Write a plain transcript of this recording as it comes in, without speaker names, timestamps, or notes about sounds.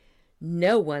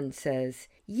No one says,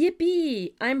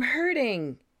 "Yippee, I'm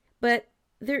hurting." But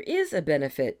there is a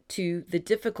benefit to the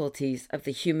difficulties of the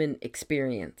human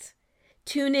experience.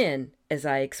 Tune in as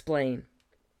I explain.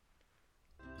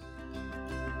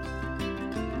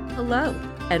 Hello,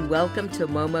 and welcome to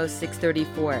Momo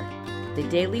 634, the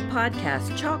daily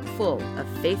podcast chock full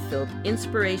of faith-filled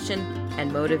inspiration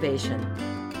and motivation.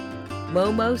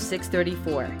 Momo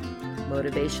 634,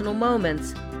 motivational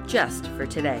moments just for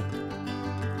today.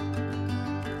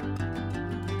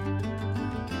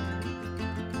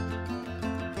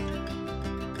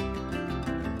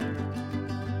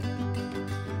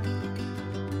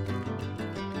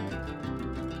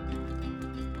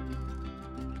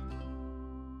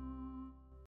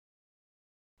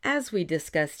 As we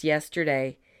discussed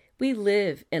yesterday, we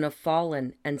live in a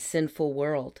fallen and sinful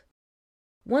world.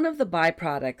 One of the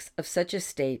byproducts of such a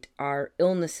state are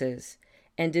illnesses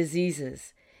and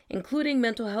diseases, including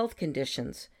mental health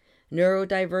conditions,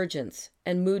 neurodivergence,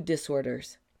 and mood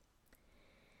disorders.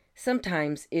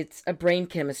 Sometimes it's a brain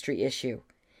chemistry issue,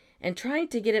 and trying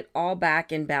to get it all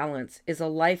back in balance is a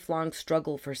lifelong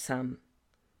struggle for some.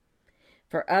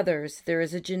 For others, there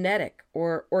is a genetic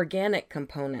or organic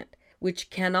component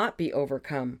which cannot be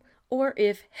overcome, or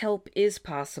if help is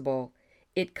possible,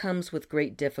 it comes with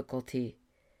great difficulty.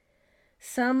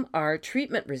 Some are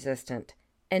treatment resistant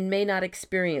and may not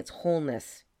experience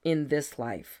wholeness in this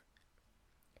life.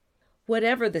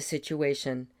 Whatever the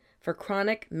situation, for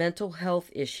chronic mental health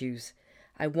issues,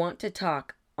 I want to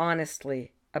talk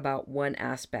honestly about one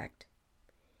aspect.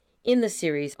 In the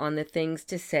series on the things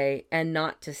to say and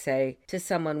not to say to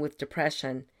someone with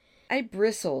depression, I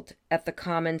bristled at the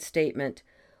common statement,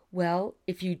 "Well,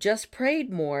 if you just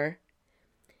prayed more,"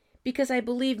 because I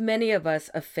believe many of us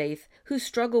of faith who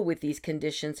struggle with these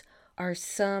conditions are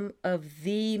some of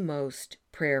the most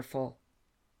prayerful.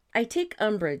 I take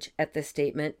umbrage at the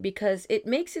statement because it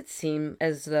makes it seem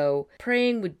as though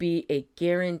praying would be a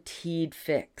guaranteed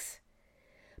fix.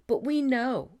 But we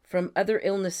know from other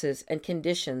illnesses and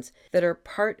conditions that are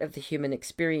part of the human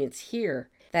experience here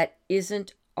that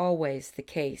isn't always the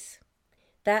case.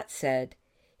 That said,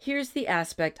 here's the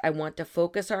aspect I want to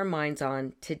focus our minds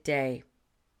on today.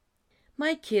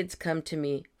 My kids come to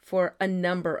me for a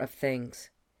number of things.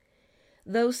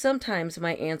 Though sometimes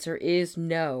my answer is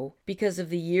no because of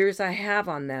the years I have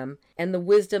on them and the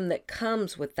wisdom that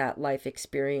comes with that life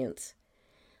experience,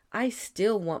 I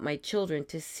still want my children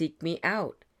to seek me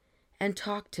out and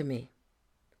talk to me.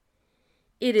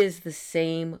 It is the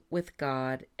same with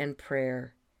God and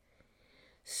prayer.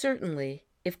 Certainly,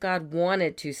 if God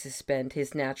wanted to suspend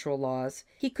his natural laws,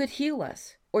 he could heal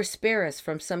us or spare us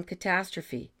from some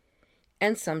catastrophe,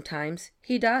 and sometimes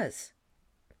he does.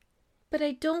 But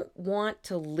I don't want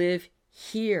to live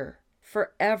here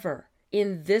forever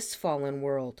in this fallen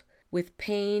world with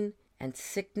pain and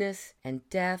sickness and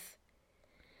death.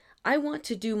 I want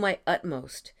to do my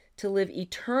utmost to live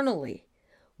eternally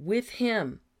with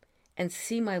him and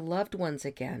see my loved ones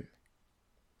again.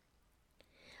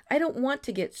 I don't want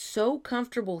to get so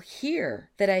comfortable here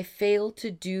that I fail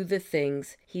to do the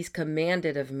things he's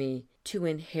commanded of me to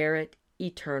inherit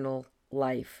eternal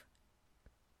life.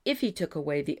 If he took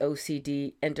away the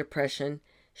OCD and depression,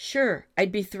 sure,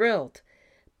 I'd be thrilled,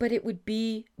 but it would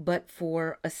be but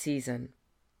for a season.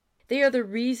 They are the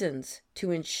reasons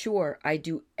to ensure I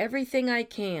do everything I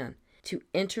can to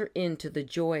enter into the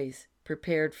joys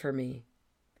prepared for me.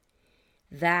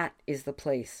 That is the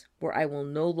place where I will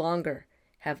no longer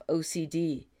have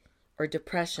OCD or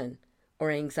depression or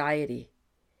anxiety.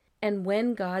 And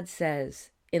when God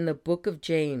says in the book of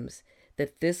James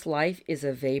that this life is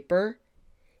a vapor,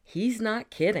 he's not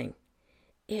kidding.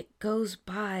 It goes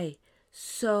by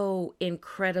so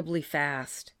incredibly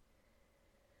fast.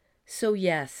 So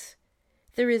yes,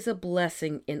 there is a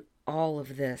blessing in all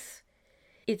of this.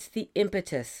 It's the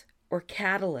impetus or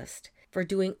catalyst for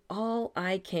doing all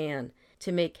I can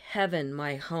to make heaven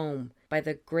my home by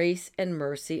the grace and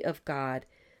mercy of God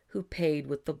who paid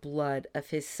with the blood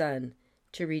of his Son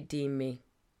to redeem me.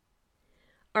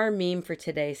 Our meme for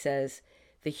today says,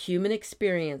 "The human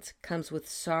experience comes with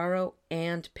sorrow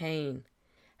and pain.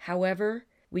 However,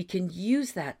 we can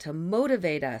use that to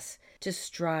motivate us to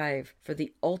strive for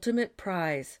the ultimate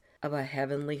prize of a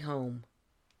heavenly home."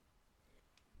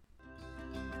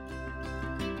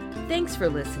 Thanks for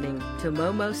listening to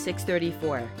Momo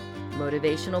 634,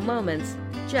 Motivational Moments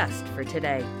just for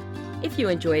today. If you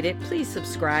enjoyed it, please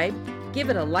subscribe, give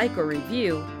it a like or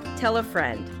review, tell a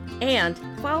friend, and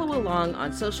follow along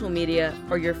on social media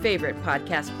or your favorite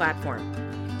podcast platform.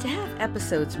 To have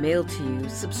episodes mailed to you,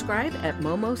 subscribe at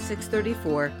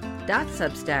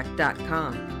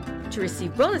momo634.substack.com. To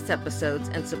receive bonus episodes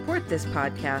and support this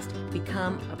podcast,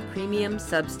 become a premium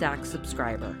Substack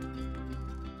subscriber.